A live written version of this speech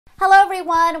Hello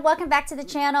everyone, welcome back to the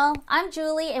channel. I'm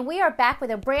Julie and we are back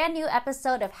with a brand new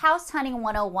episode of House Hunting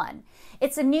 101.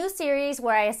 It's a new series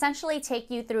where I essentially take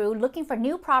you through looking for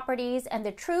new properties and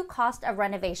the true cost of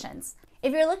renovations.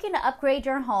 If you're looking to upgrade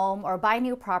your home or buy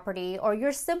new property, or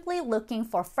you're simply looking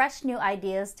for fresh new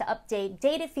ideas to update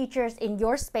dated features in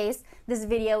your space, this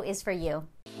video is for you.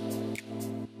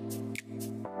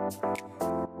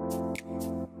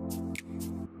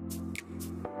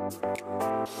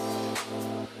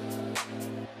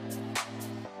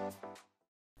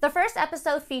 The first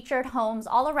episode featured homes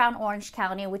all around Orange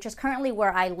County, which is currently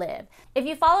where I live. If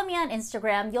you follow me on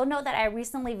Instagram, you'll know that I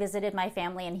recently visited my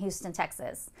family in Houston,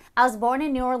 Texas. I was born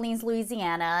in New Orleans,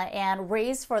 Louisiana, and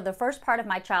raised for the first part of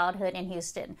my childhood in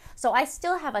Houston. So I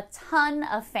still have a ton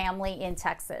of family in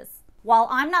Texas. While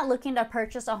I'm not looking to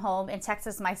purchase a home in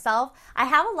Texas myself, I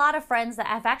have a lot of friends that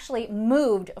have actually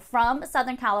moved from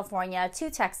Southern California to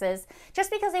Texas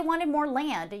just because they wanted more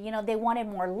land. You know, they wanted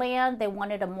more land, they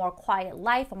wanted a more quiet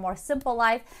life, a more simple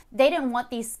life. They didn't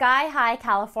want these sky-high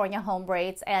California home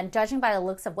rates, and judging by the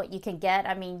looks of what you can get,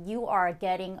 I mean, you are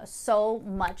getting so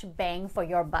much bang for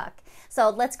your buck.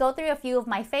 So let's go through a few of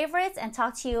my favorites and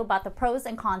talk to you about the pros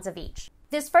and cons of each.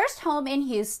 This first home in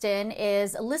Houston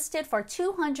is listed for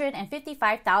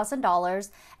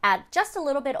 $255,000 at just a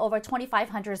little bit over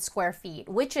 2,500 square feet,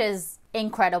 which is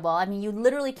incredible. I mean, you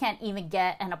literally can't even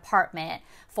get an apartment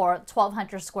for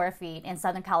 1,200 square feet in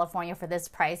Southern California for this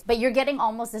price, but you're getting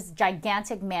almost this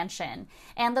gigantic mansion.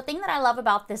 And the thing that I love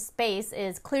about this space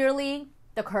is clearly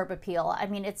the curb appeal. I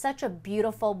mean, it's such a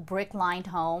beautiful brick-lined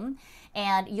home,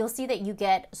 and you'll see that you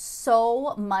get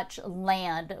so much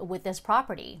land with this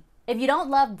property. If you don't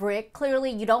love brick,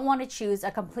 clearly you don't want to choose a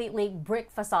completely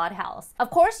brick facade house. Of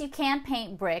course, you can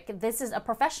paint brick. This is a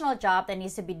professional job that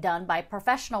needs to be done by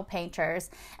professional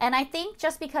painters. And I think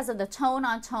just because of the tone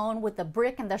on tone with the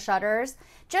brick and the shutters,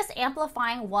 just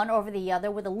amplifying one over the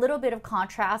other with a little bit of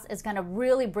contrast is going to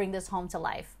really bring this home to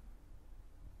life.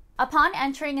 Upon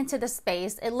entering into the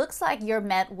space, it looks like you're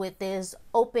met with this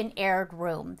open-aired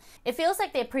room. It feels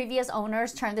like the previous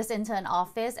owners turned this into an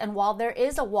office, and while there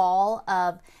is a wall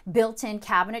of built-in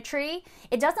cabinetry,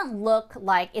 it doesn't look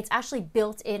like it's actually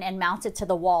built in and mounted to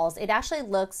the walls. It actually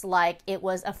looks like it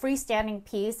was a freestanding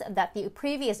piece that the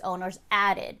previous owners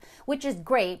added, which is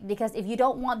great because if you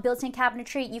don't want built-in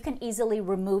cabinetry, you can easily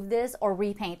remove this or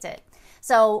repaint it.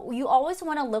 So you always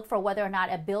want to look for whether or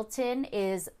not a built-in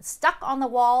is stuck on the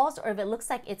walls or if it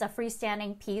looks like it's a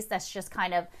freestanding piece that's just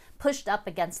kind of pushed up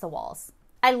against the walls.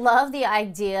 I love the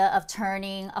idea of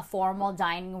turning a formal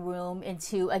dining room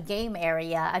into a game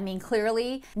area. I mean,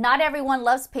 clearly, not everyone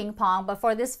loves ping pong, but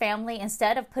for this family,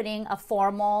 instead of putting a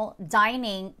formal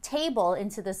dining table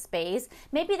into the space,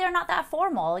 maybe they're not that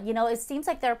formal. You know, it seems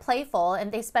like they're playful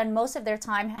and they spend most of their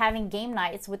time having game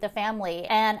nights with the family.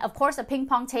 And of course, a ping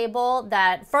pong table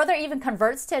that further even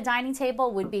converts to a dining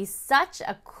table would be such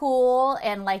a cool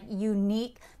and like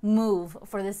unique move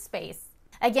for this space.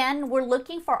 Again, we're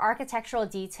looking for architectural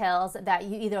details that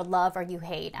you either love or you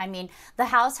hate. I mean, the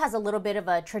house has a little bit of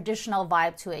a traditional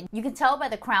vibe to it. You can tell by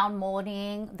the crown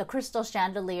molding, the crystal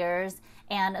chandeliers,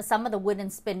 and some of the wooden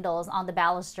spindles on the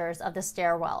balusters of the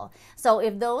stairwell. So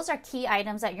if those are key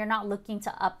items that you're not looking to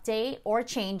update or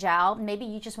change out, maybe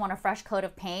you just want a fresh coat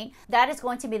of paint, that is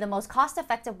going to be the most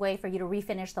cost-effective way for you to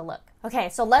refinish the look. Okay,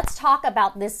 so let's talk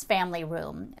about this family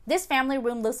room. This family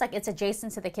room looks like it's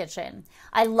adjacent to the kitchen.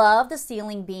 I love the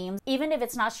ceiling beams. Even if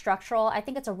it's not structural, I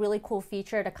think it's a really cool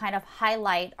feature to kind of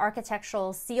highlight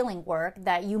architectural ceiling work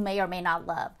that you may or may not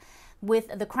love.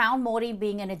 With the crown molding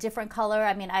being in a different color,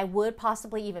 I mean, I would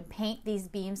possibly even paint these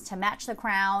beams to match the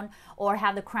crown or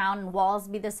have the crown and walls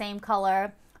be the same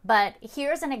color. But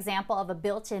here's an example of a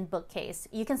built-in bookcase.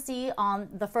 You can see on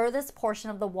the furthest portion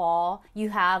of the wall, you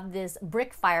have this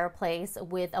brick fireplace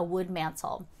with a wood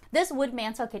mantle. This wood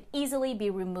mantle could easily be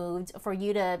removed for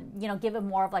you to, give it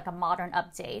more of like a modern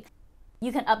update.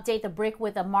 You can update the brick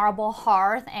with a marble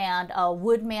hearth and a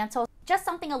wood mantle. Just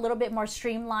something a little bit more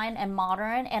streamlined and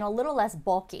modern and a little less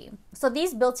bulky. So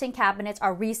these built-in cabinets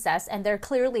are recessed and they're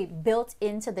clearly built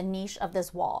into the niche of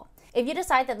this wall. If you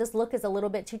decide that this look is a little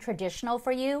bit too traditional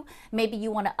for you, maybe you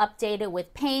want to update it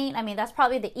with paint. I mean, that's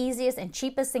probably the easiest and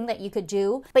cheapest thing that you could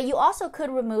do. But you also could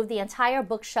remove the entire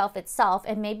bookshelf itself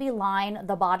and maybe line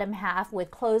the bottom half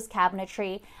with closed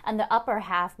cabinetry and the upper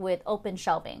half with open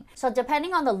shelving. So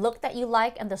depending on the look that you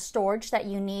like and the storage that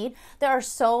you need, there are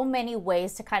so many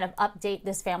ways to kind of update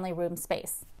this family room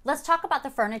space. Let's talk about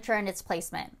the furniture and its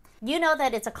placement. You know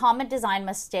that it's a common design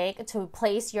mistake to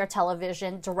place your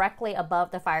television directly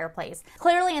above the fireplace.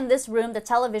 Clearly in this room, the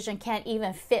television can't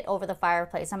even fit over the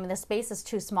fireplace. I mean, the space is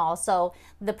too small. So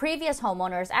the previous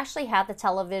homeowners actually had the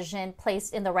television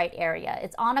placed in the right area.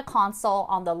 It's on a console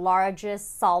on the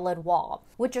largest solid wall,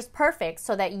 which is perfect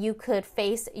so that you could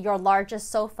face your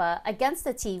largest sofa against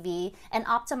the TV and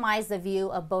optimize the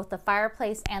view of both the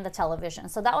fireplace and the television.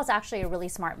 So that was actually a really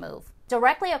smart move.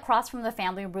 Directly across from the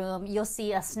family room, you'll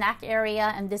see a snack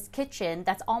area and this kitchen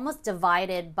that's almost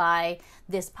divided by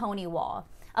this pony wall.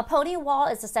 A pony wall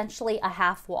is essentially a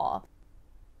half wall.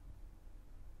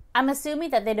 I'm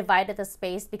assuming that they divided the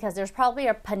space because there's probably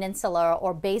a peninsula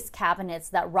or base cabinets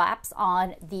that wraps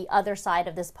on the other side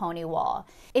of this pony wall.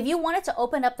 If you wanted to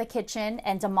open up the kitchen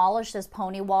and demolish this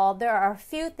pony wall, there are a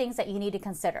few things that you need to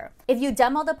consider. If you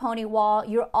demo the pony wall,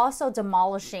 you're also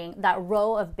demolishing that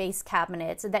row of base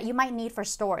cabinets that you might need for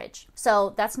storage.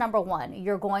 So that's number one.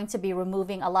 You're going to be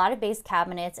removing a lot of base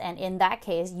cabinets, and in that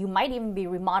case, you might even be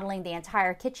remodeling the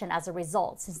entire kitchen as a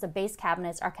result, since the base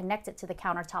cabinets are connected to the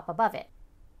countertop above it.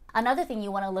 Another thing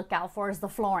you want to look out for is the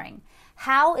flooring.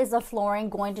 How is the flooring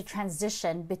going to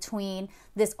transition between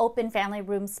this open family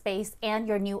room space and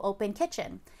your new open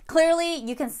kitchen? Clearly,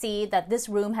 you can see that this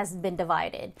room has been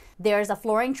divided. There's a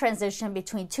flooring transition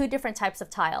between two different types of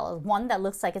tile. One that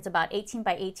looks like it's about 18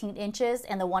 by 18 inches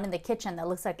and the one in the kitchen that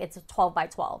looks like it's 12 by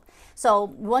 12.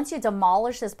 So once you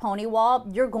demolish this pony wall,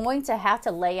 you're going to have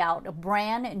to lay out a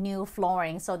brand new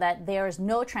flooring so that there's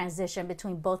no transition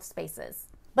between both spaces.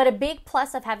 But a big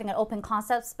plus of having an open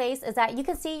concept space is that you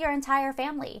can see your entire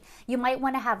family. You might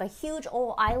want to have a huge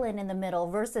old island in the middle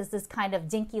versus this kind of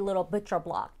dinky little butcher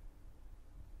block.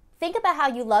 Think about how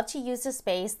you love to use the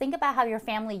space, think about how your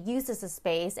family uses the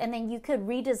space, and then you could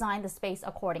redesign the space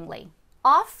accordingly.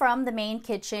 Off from the main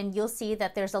kitchen, you'll see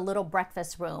that there's a little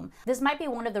breakfast room. This might be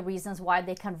one of the reasons why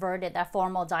they converted that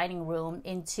formal dining room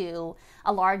into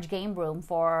a large game room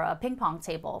for a ping pong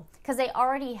table, because they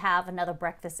already have another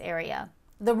breakfast area.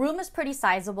 The room is pretty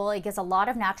sizable. It gets a lot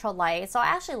of natural light. So I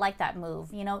actually like that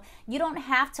move. You know, you don't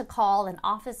have to call an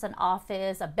office,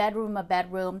 a bedroom, a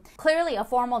bedroom. Clearly, a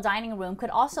formal dining room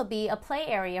could also be a play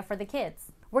area for the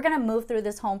kids. We're going to move through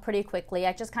this home pretty quickly.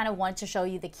 I just kind of wanted to show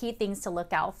you the key things to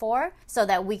look out for so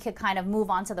that we could kind of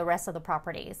move on to the rest of the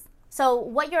properties. So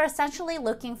what you're essentially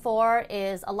looking for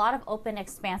is a lot of open,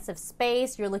 expansive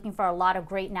space. You're looking for a lot of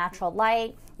great natural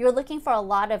light. You're looking for a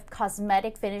lot of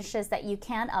cosmetic finishes that you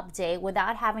can update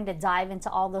without having to dive into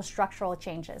all those structural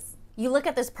changes. You look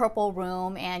at this purple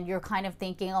room and you're kind of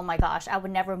thinking, oh my gosh, I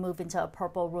would never move into a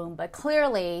purple room. But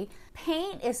clearly,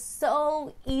 paint is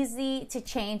so easy to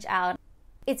change out.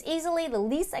 It's easily the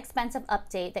least expensive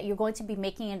update that you're going to be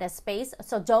making in this space.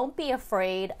 So don't be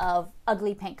afraid of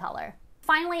ugly paint color.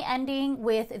 Finally, ending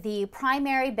with the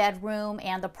primary bedroom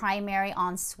and the primary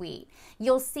ensuite.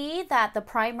 You'll see that the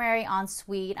primary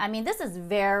ensuite, I mean, this is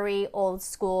very old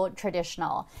school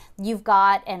traditional. You've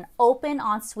got an open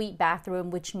ensuite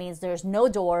bathroom, which means there's no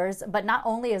doors, but not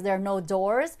only is there no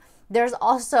doors, there's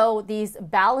also these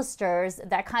balusters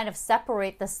that kind of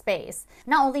separate the space.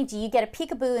 Not only do you get a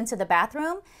peekaboo into the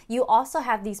bathroom, you also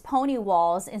have these pony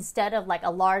walls instead of like a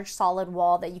large solid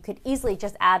wall that you could easily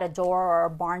just add a door or a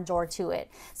barn door to it.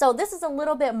 So this is a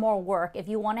little bit more work if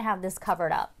you want to have this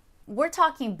covered up. We're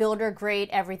talking builder grade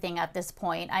everything at this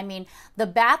point. I mean, the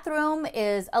bathroom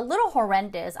is a little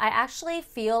horrendous. I actually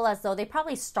feel as though they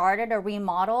probably started a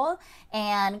remodel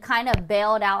and kind of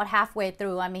bailed out halfway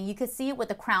through. I mean, you could see it with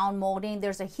the crown molding.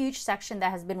 There's a huge section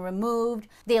that has been removed.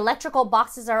 The electrical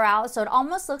boxes are out, so it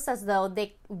almost looks as though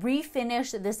they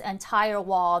refinished this entire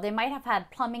wall. They might have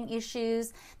had plumbing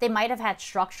issues. They might have had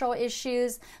structural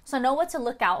issues. So know what to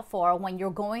look out for when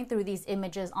you're going through these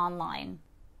images online.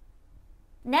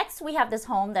 Next, we have this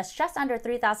home that's just under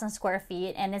 3,000 square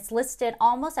feet and it's listed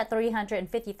almost at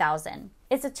 350,000.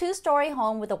 It's a two-story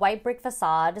home with a white brick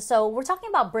facade. So we're talking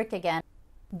about brick again.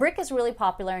 Brick is really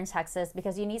popular in Texas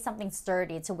because you need something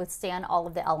sturdy to withstand all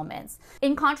of the elements.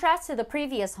 In contrast to the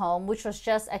previous home, which was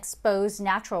just exposed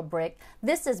natural brick,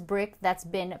 this is brick that's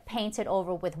been painted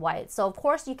over with white. So of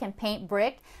course you can paint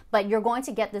brick, but you're going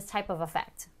to get this type of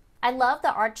effect. I love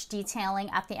the arch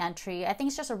detailing at the entry. I think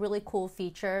it's just a really cool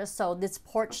feature, so this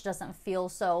porch doesn't feel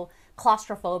so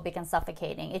claustrophobic and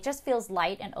suffocating. It just feels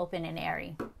light and open and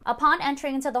airy. Upon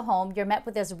entering into the home, you're met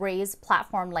with this raised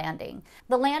platform landing.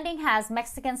 The landing has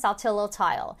Mexican Saltillo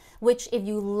tile, which if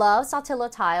you love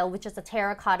Saltillo tile, which is a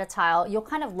terracotta tile, you'll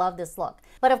kind of love this look.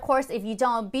 But of course, if you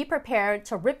don't, be prepared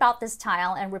to rip out this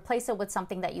tile and replace it with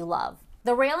something that you love.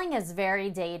 The railing is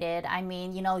very dated. I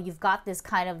mean, you know, you've got this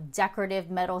kind of decorative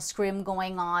metal scrim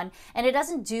going on, and it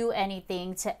doesn't do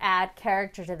anything to add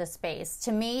character to the space.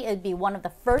 To me, it'd be one of the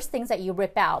first things that you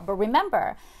rip out. But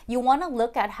remember, you want to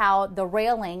look at how the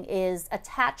railing is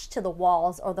attached to the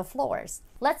walls or the floors.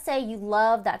 Let's say you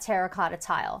love that terracotta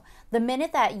tile. The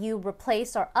minute that you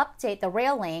replace or update the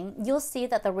railing, you'll see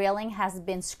that the railing has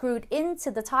been screwed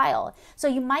into the tile. So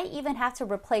you might even have to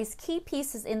replace key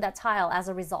pieces in that tile as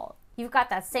a result. You've got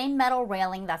that same metal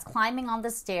railing that's climbing on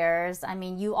the stairs. I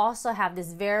mean, you also have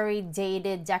this very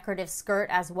dated decorative skirt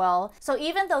as well. So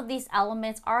even though these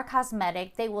elements are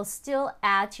cosmetic, they will still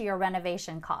add to your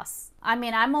renovation costs. I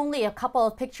mean, I'm only a couple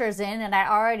of pictures in and I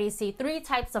already see 3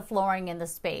 types of flooring in the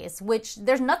space, which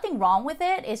there's nothing wrong with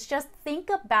it. It's just think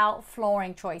about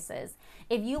flooring choices.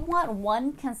 If you want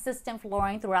one consistent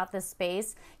flooring throughout the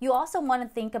space, you also want to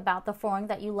think about the flooring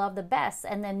that you love the best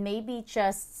and then maybe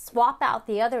just swap out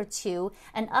the other 2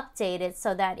 and update it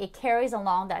so that it carries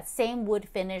along that same wood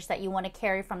finish that you want to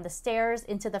carry from the stairs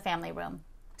into the family room.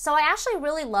 So I actually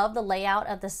really love the layout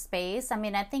of the space. I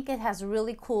mean, I think it has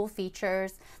really cool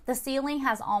features. The ceiling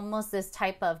has almost this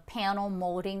type of panel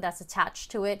molding that's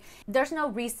attached to it. There's no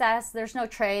recess, there's no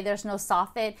tray, there's no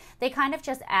soffit. They kind of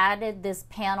just added this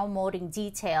panel molding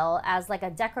detail as like a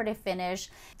decorative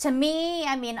finish. To me,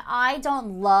 I mean, I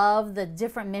don't love the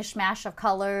different mishmash of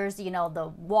colors. You know, the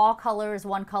wall color is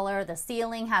one color, the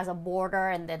ceiling has a border,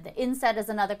 and then the inset is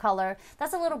another color.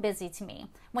 That's a little busy to me.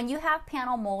 When you have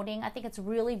panel molding, I think it's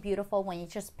really beautiful when you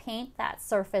just paint that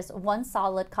surface one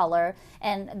solid color,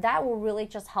 and that will really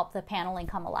just help the paneling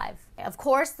come alive. Of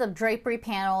course, the drapery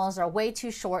panels are way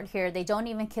too short here. They don't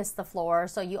even kiss the floor,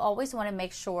 so you always want to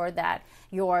make sure that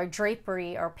your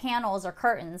drapery or panels or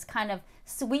curtains kind of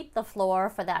sweep the floor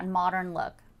for that modern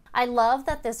look. I love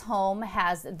that this home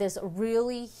has this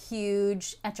really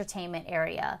huge entertainment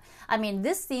area. I mean,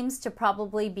 this seems to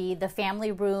probably be the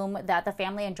family room that the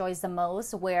family enjoys the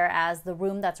most, whereas the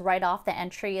room that's right off the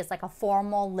entry is like a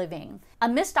formal living. A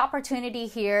missed opportunity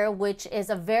here, which is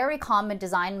a very common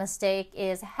design mistake,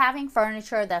 is having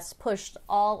furniture that's pushed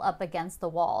all up against the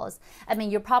walls. I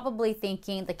mean, you're probably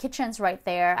thinking the kitchen's right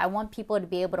there. I want people to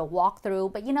be able to walk through,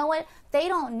 but you know what? They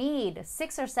don't need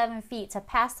 6 or 7 feet to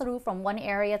pass through from one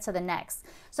area to the next.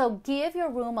 So give your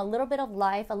room a little bit of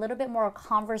life, a little bit more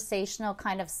conversational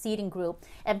kind of seating group,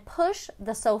 and push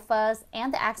the sofas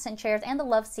and the accent chairs and the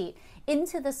love seat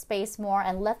into the space more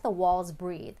and let the walls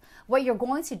breathe. What you're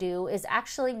going to do is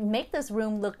actually make this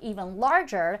room look even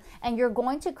larger, and you're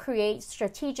going to create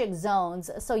strategic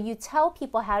zones so you tell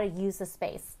people how to use the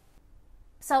space.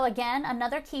 So again,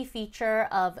 another key feature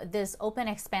of this open,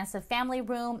 expansive family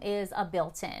room is a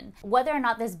built-in. Whether or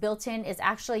not this built-in is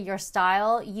actually your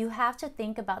style, you have to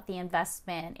think about the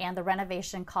investment and the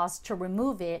renovation cost to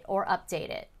remove it or update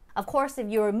it. Of course, if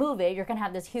you remove it, you're going to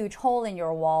have this huge hole in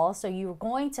your wall, so you're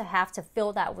going to have to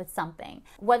fill that with something.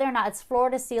 Whether or not it's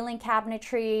floor-to-ceiling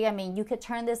cabinetry, I mean, you could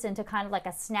turn this into kind of like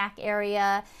a snack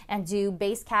area and do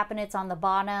base cabinets on the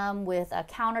bottom with a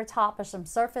countertop or some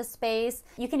surface space.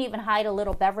 You can even hide a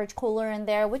little beverage cooler in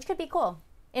there, which could be cool.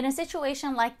 In a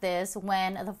situation like this,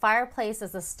 when the fireplace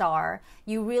is a star,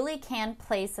 you really can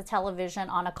place the television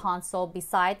on a console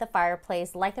beside the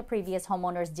fireplace like the previous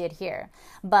homeowners did here.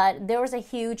 But there was a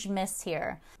huge miss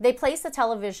here. They placed the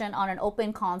television on an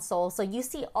open console, so you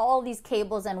see all these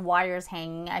cables and wires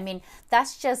hanging. I mean,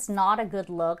 that's just not a good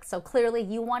look. So clearly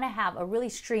you want to have a really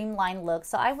streamlined look.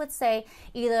 So I would say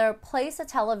either place a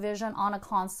television on a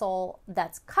console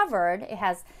that's covered. It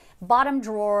has bottom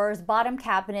drawers, bottom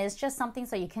cabinets, just something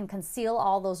so you can conceal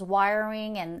all those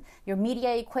wiring and your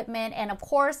media equipment. And of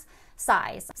course,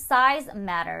 size. Size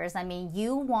matters. I mean,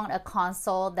 you want a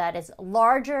console that is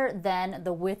larger than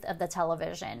the width of the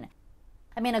television.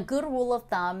 I mean, a good rule of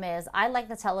thumb is I like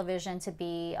the television to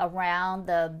be around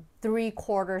the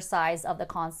 3/4 size of the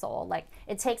console. Like,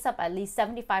 it takes up at least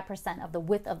 75% of the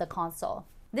width of the console.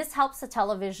 This helps the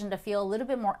television to feel a little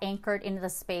bit more anchored into the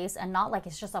space and not like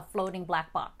it's just a floating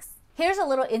black box. Here's a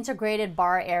little integrated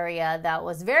bar area that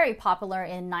was very popular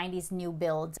in 90s new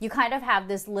builds. You kind of have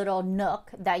this little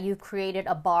nook that you created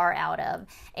a bar out of.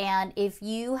 And if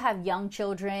you have young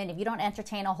children, if you don't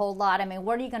entertain a whole lot, I mean,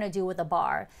 what are you going to do with a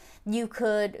bar? You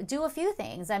could do a few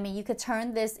things. I mean, you could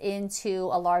turn this into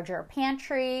a larger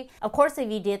pantry. Of course,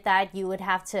 if you did that, you would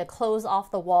have to close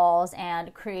off the walls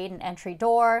and create an entry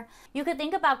door. You could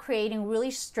think about creating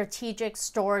really strategic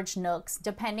storage nooks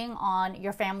depending on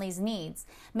your family's needs.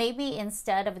 Maybe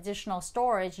instead of additional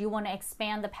storage, you want to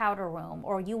expand the powder room,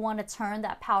 or you want to turn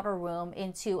that powder room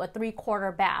into a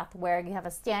 3/4 bath where you have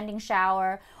a standing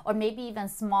shower, or maybe even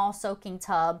small soaking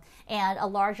tub and a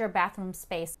larger bathroom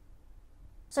space.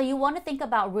 So you want to think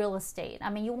about real estate. I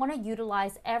mean, you want to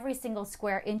utilize every single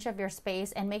square inch of your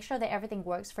space and make sure that everything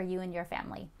works for you and your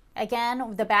family.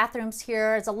 Again, the bathrooms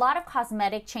here, it's a lot of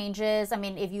cosmetic changes. I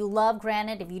mean, if you love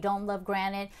granite, if you don't love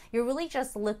granite, you're really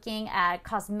just looking at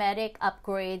cosmetic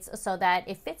upgrades so that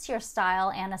it fits your style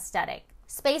and aesthetic.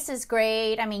 Space is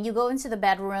great. I mean, you go into the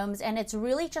bedrooms and it's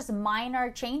really just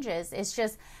minor changes. It's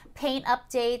just paint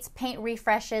updates, paint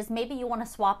refreshes. Maybe you want to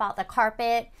swap out the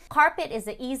carpet. Carpet is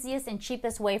the easiest and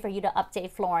cheapest way for you to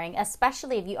update flooring,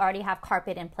 especially if you already have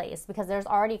carpet in place, because there's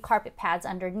already carpet pads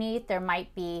underneath. There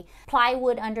might be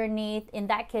plywood underneath. In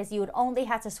that case, you would only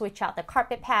have to switch out the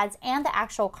carpet pads and the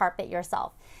actual carpet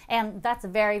yourself. And that's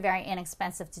very, very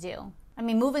inexpensive to do. I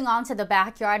mean, moving on to the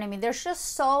backyard, I mean, there's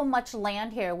just so much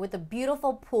land here with a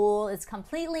beautiful pool. It's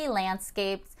completely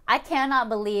landscaped. I cannot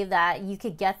believe that you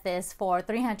could get this for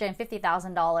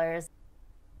 $350,000.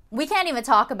 We can't even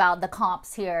talk about the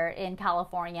comps here in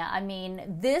California. I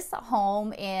mean, this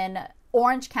home in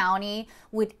Orange County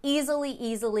would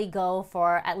easily go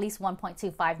for at least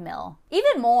 1.25 mil.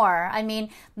 Even more. I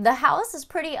mean, the house is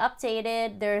pretty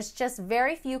updated. There's just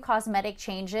very few cosmetic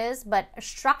changes, but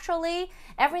structurally,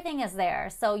 everything is there.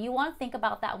 So you want to think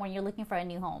about that when you're looking for a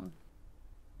new home.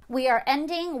 We are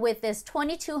ending with this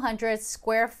 2,200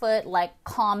 square foot like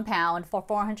compound for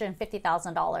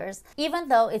 $450,000. Even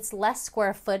though it's less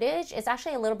square footage, it's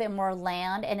actually a little bit more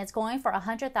land, and it's going for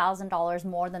 $100,000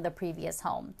 more than the previous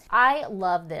home. I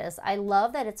love this. I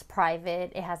love that it's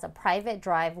private. It has a private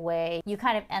driveway. You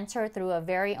kind of enter through a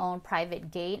very own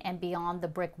private gate and beyond the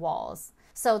brick walls.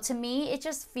 So to me, it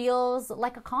just feels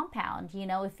like a compound. You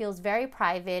know, it feels very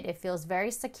private. It feels very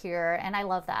secure, and I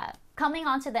love that. Coming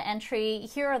onto the entry,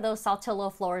 here are those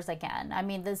Saltillo floors again. I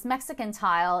mean, this Mexican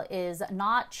tile is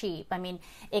not cheap. I mean,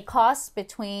 it costs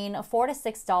between $4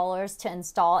 to $6 to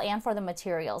install and for the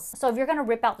materials. So if you're going to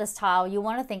rip out this tile, you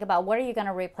want to think about what are you going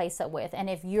to replace it with, and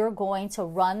if you're going to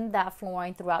run that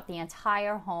flooring throughout the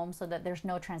entire home so that there's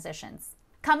no transitions.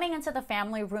 Coming into the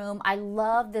family room, I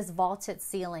love this vaulted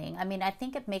ceiling. I mean, I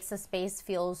think it makes the space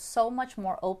feel so much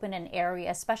more open and airy,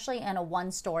 especially in a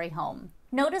one-story home.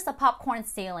 Notice the popcorn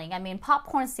ceiling. I mean,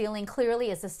 popcorn ceiling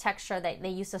clearly is this texture that they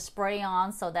used to spray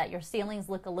on so that your ceilings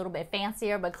look a little bit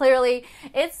fancier, but clearly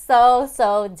it's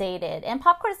so dated. And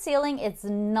popcorn ceiling, it's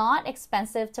not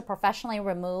expensive to professionally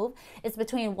remove. It's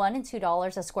between $1 and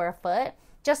 $2 a square foot.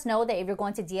 Just know that if you're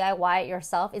going to DIY it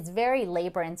yourself, it's very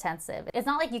labor intensive. It's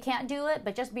not like you can't do it,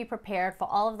 but just be prepared for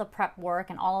all of the prep work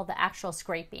and all of the actual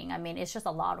scraping. I mean, it's just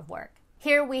a lot of work.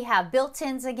 Here we have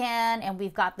built-ins again, and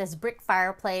we've got this brick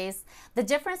fireplace. The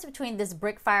difference between this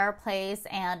brick fireplace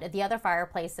and the other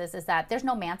fireplaces is that there's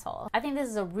no mantle. I think this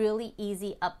is a really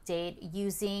easy update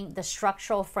using the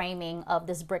structural framing of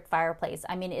this brick fireplace.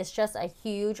 I mean, it's just a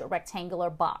huge rectangular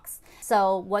box.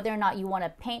 So whether or not you want to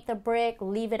paint the brick,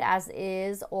 leave it as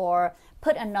is, or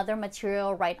put another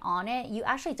material right on it, you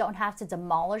actually don't have to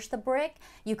demolish the brick.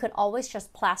 You could always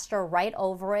just plaster right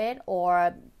over it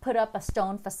or put up a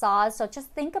stone facade. So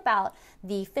just think about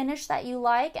the finish that you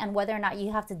like and whether or not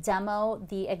you have to demo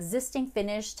the existing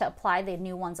finish to apply the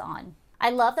new ones on. I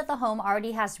love that the home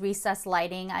already has recessed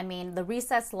lighting. I mean, the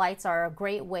recessed lights are a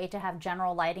great way to have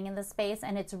general lighting in the space,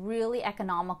 and it's really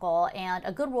economical and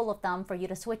a good rule of thumb for you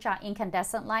to switch out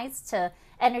incandescent lights to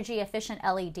energy efficient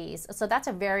LEDs. So that's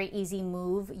a very easy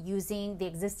move using the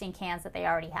existing cans that they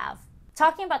already have.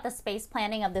 Talking about the space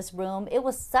planning of this room, it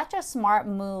was such a smart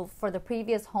move for the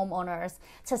previous homeowners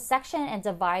to section and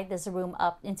divide this room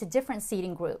up into different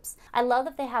seating groups. I love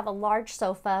that they have a large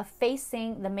sofa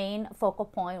facing the main focal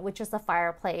point, which is the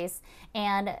fireplace,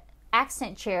 and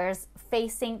accent chairs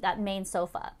facing that main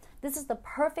sofa. This is the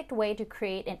perfect way to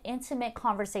create an intimate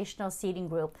conversational seating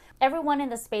group. Everyone in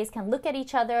the space can look at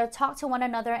each other, talk to one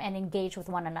another, and engage with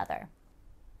one another.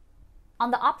 On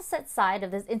the opposite side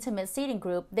of this intimate seating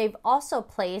group, they've also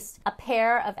placed a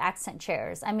pair of accent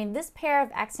chairs. I mean, this pair of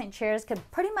accent chairs could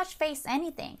pretty much face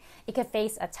anything. It could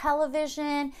face a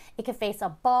television, it could face a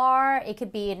bar, it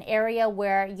could be an area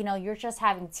where, you know, you're just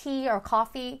having tea or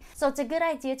coffee. So it's a good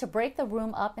idea to break the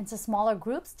room up into smaller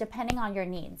groups depending on your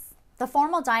needs. The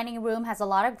formal dining room has a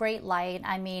lot of great light.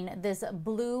 I mean, this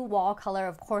blue wall color,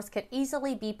 of course, could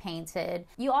easily be painted.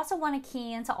 You also want to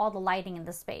key into all the lighting in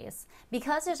the space.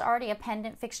 Because there's already a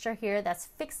pendant fixture here that's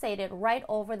fixated right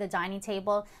over the dining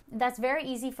table, that's very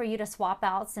easy for you to swap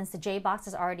out since the J-box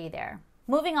is already there.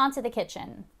 Moving on to the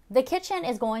kitchen. The kitchen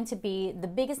is going to be the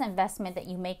biggest investment that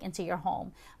you make into your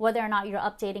home. Whether or not you're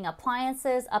updating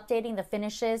appliances, updating the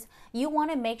finishes, you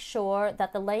want to make sure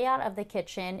that the layout of the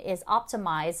kitchen is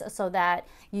optimized so that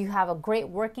you have a great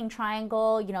working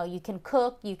triangle. You know, you can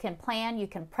cook, you can plan, you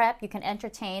can prep, you can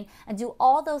entertain, and do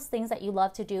all those things that you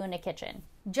love to do in a kitchen.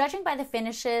 Judging by the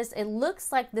finishes, it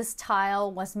looks like this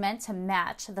tile was meant to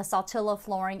match the Saltillo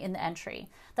flooring in the entry.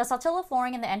 The Saltillo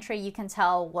flooring in the entry, you can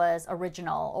tell, was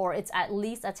original, or it's at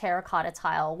least a terracotta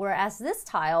tile, whereas this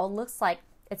tile looks like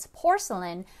it's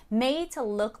porcelain made to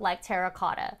look like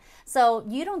terracotta. So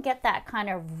you don't get that kind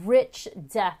of rich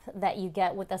depth that you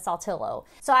get with the Saltillo.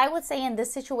 So I would say in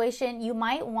this situation, you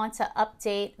might want to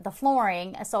update the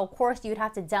flooring. So of course you'd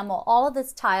have to demo all of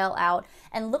this tile out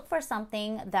and look for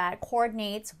something that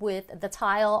coordinates with the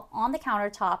tile on the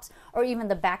countertops or even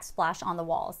the backsplash on the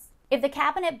walls. If the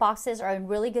cabinet boxes are in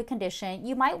really good condition,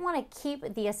 you might want to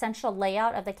keep the essential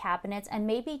layout of the cabinets and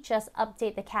maybe just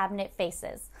update the cabinet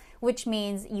faces, which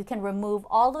means you can remove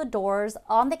all the doors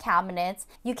on the cabinets.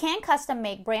 You can custom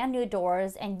make brand new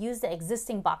doors and use the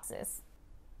existing boxes.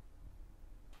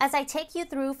 As I take you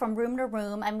through from room to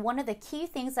room, and one of the key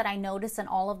things that I notice in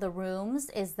all of the rooms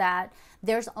is that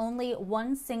there's only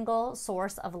one single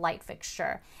source of light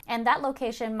fixture, and that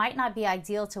location might not be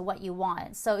ideal to what you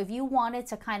want. So if you wanted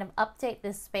to kind of update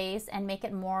this space and make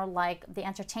it more like the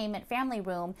entertainment family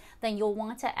room, then you'll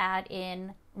want to add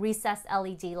in recessed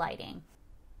LED lighting.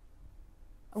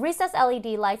 Recessed LED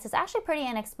lights is actually pretty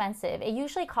inexpensive. It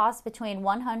usually costs between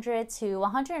 $100 to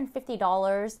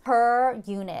 $150 per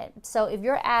unit. So if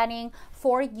you're adding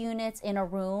 4 units in a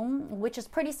room, which is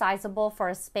pretty sizable for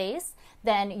a space,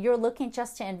 then you're looking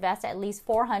just to invest at least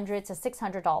 $400 to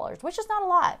 $600, which is not a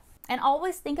lot. And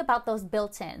always think about those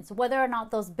built-ins, whether or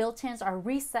not those built-ins are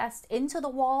recessed into the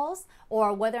walls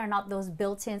or whether or not those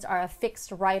built-ins are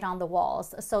affixed right on the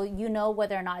walls. So you know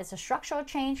whether or not it's a structural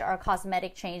change or a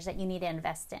cosmetic change that you need to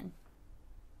invest in.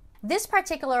 This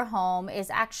particular home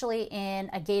is actually in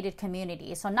a gated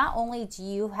community. So not only do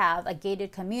you have a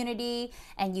gated community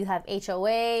and you have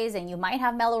HOAs and you might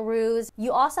have Mello-Roos,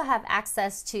 you also have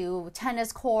access to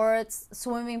tennis courts,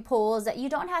 swimming pools that you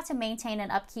don't have to maintain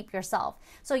and upkeep yourself.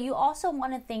 So you also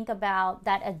want to think about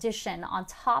that addition on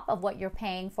top of what you're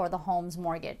paying for the home's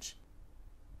mortgage.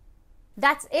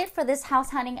 That's it for this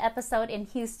house hunting episode in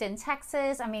Houston,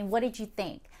 Texas. I mean, what did you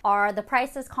think? Are the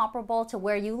prices comparable to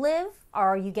where you live?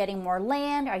 Are you getting more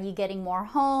land? Are you getting more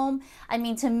home? I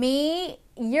mean, to me,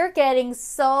 you're getting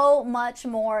so much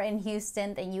more in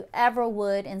Houston than you ever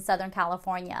would in Southern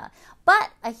California.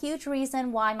 But a huge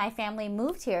reason why my family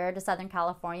moved here to Southern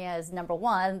California is number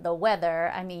one, the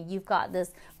weather. I mean, you've got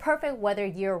this perfect weather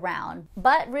year round.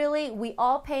 But really, we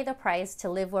all pay the price to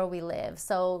live where we live.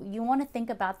 So you want to think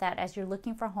about that as you're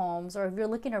looking for homes or if you're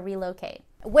looking to relocate.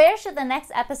 Where should the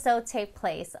next episode take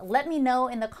place? Let me know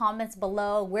in the comments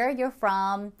below where you're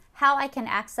from, how I can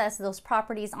access those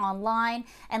properties online,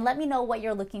 and let me know what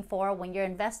you're looking for when you're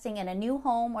investing in a new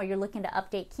home or you're looking to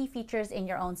update key features in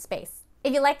your own space.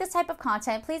 If you like this type of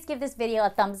content, please give this video a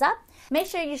thumbs up. Make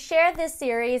sure you share this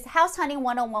series, House Hunting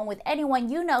 101, with anyone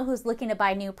you know who's looking to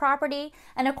buy new property.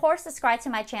 And of course, subscribe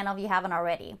to my channel if you haven't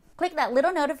already. Click that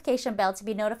little notification bell to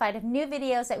be notified of new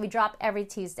videos that we drop every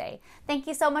Tuesday. Thank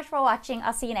you so much for watching.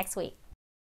 I'll see you next week.